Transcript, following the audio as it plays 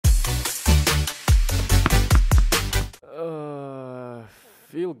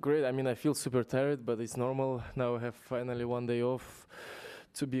feel great. I mean, I feel super tired, but it's normal. Now I have finally one day off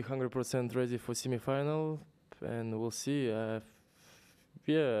to be 100% ready for semi-final, and we'll see.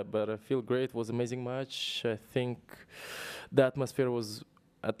 Yeah, but I feel great. It was an amazing match. I think the atmosphere was,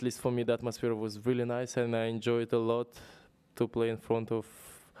 at least for me, the atmosphere was really nice, and I enjoyed a lot to play in front of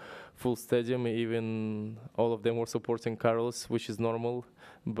full stadium. Even all of them were supporting Carlos, which is normal,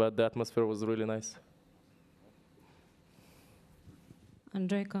 but the atmosphere was really nice.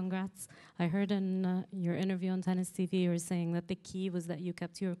 Andrey, congrats. I heard in your interview on Tennis TV you were saying that the key was that you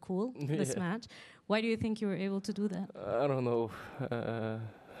kept your cool this match. Why do you think you were able to do that? I don't know.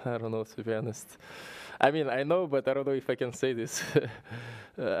 I don't know, to be honest. I mean, I know, but I don't know if I can say this.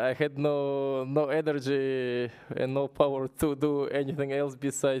 I had no energy and no power to do anything else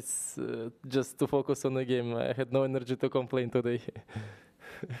besides just to focus on the game. I had no energy to complain today.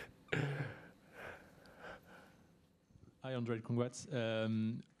 Hi, Andrey, congrats.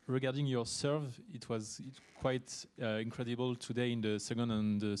 Regarding your serve, it was quite incredible today in the second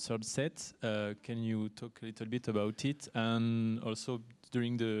and the third set. Can you talk a little bit about it? And also,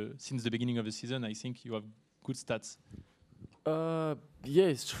 since the beginning of the season, I think you have good stats. Yeah,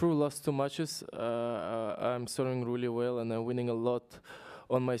 it's true. Last two matches, I'm serving really well, and I'm winning a lot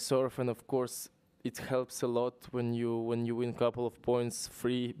on my serve. And of course, it helps a lot when you win a couple of points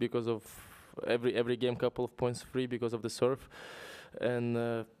free because of every game, couple of points free because of the serve.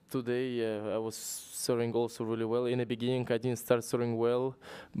 And today I was serving also really well. In the beginning, I didn't start serving well,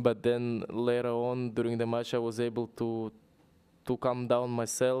 but then later on during the match, I was able to calm down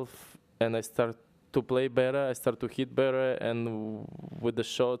myself, and I start to play better. I start to hit better, and with the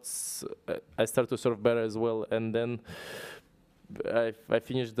shots, I start to serve better as well. And then I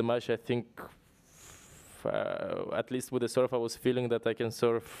finished the match. I think at least with the serve, I was feeling that I can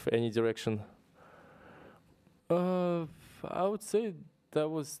serve any direction. I would say that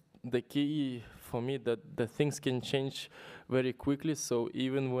was the key for me, that the things can change very quickly. So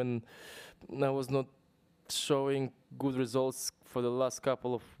even when I was not showing good results for the last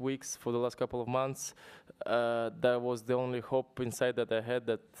couple of weeks, for the last couple of months, that was the only hope inside that I had,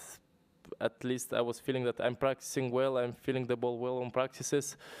 that at least I was feeling that I'm practicing well, I'm feeling the ball well on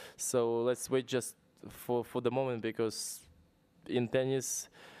practices. So let's wait just for the moment, because in tennis,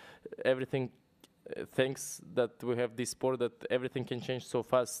 everything, thanks that we have this sport, that everything can change so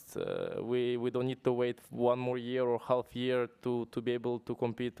fast. We don't need to wait one more year or half year to be able to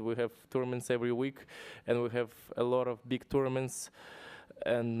compete. We have tournaments every week, and we have a lot of big tournaments.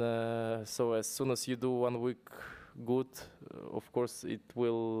 And so as soon as you do 1 week good, of course it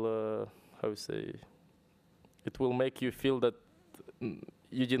will, it will make you feel that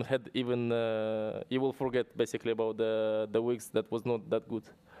you didn't had even, you will forget basically about the weeks that was not that good.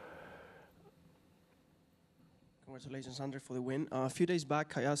 Congratulations, Andrey, for the win. A few days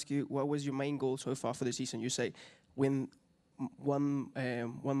back, I asked you what was your main goal so far for the season. You say win one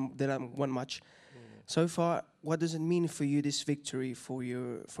match. So far, what does it mean for you, this victory for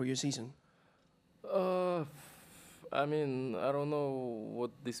your season? I mean, I don't know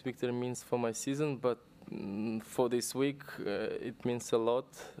what this victory means for my season, but for this week, it means a lot.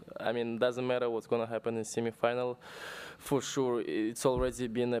 I mean, doesn't matter what's going to happen in semi-final. For sure, it's already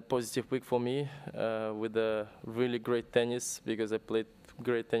been a positive week for me with a really great tennis, because I played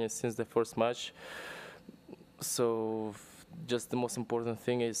great tennis since the first match. So just the most important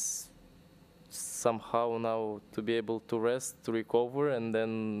thing is somehow now to be able to rest, to recover, and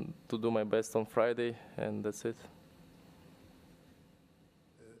then to do my best on Friday, and that's it.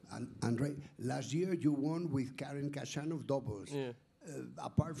 Andrey, last year you won with Karen Khachanov doubles. Yeah.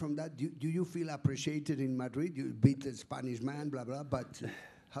 Apart from that, do you feel appreciated in Madrid? You beat the Spanish man, blah blah. But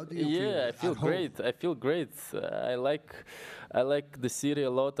how do you feel? Yeah, I feel great. I feel great. I like the city a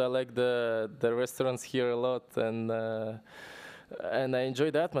lot. I like the restaurants here a lot, and I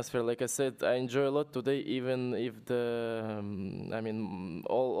enjoy the atmosphere. Like I said, I enjoy a lot today, even if I mean,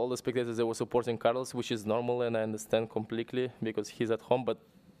 all the spectators, they were supporting Carlos, which is normal, and I understand completely because he's at home. But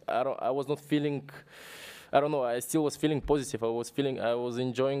I was not feeling, I don't know, I still was feeling positive. I was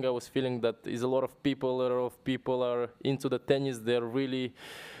enjoying, I was feeling that is a lot of people are into the tennis. They're really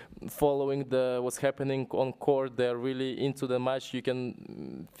following what's happening on court. They're really into the match. You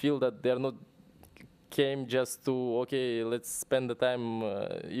can feel that they're not came just to, okay, let's spend the time.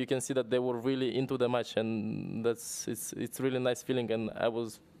 You can see that they were really into the match, and it's really nice feeling, and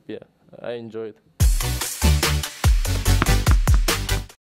I enjoyed it.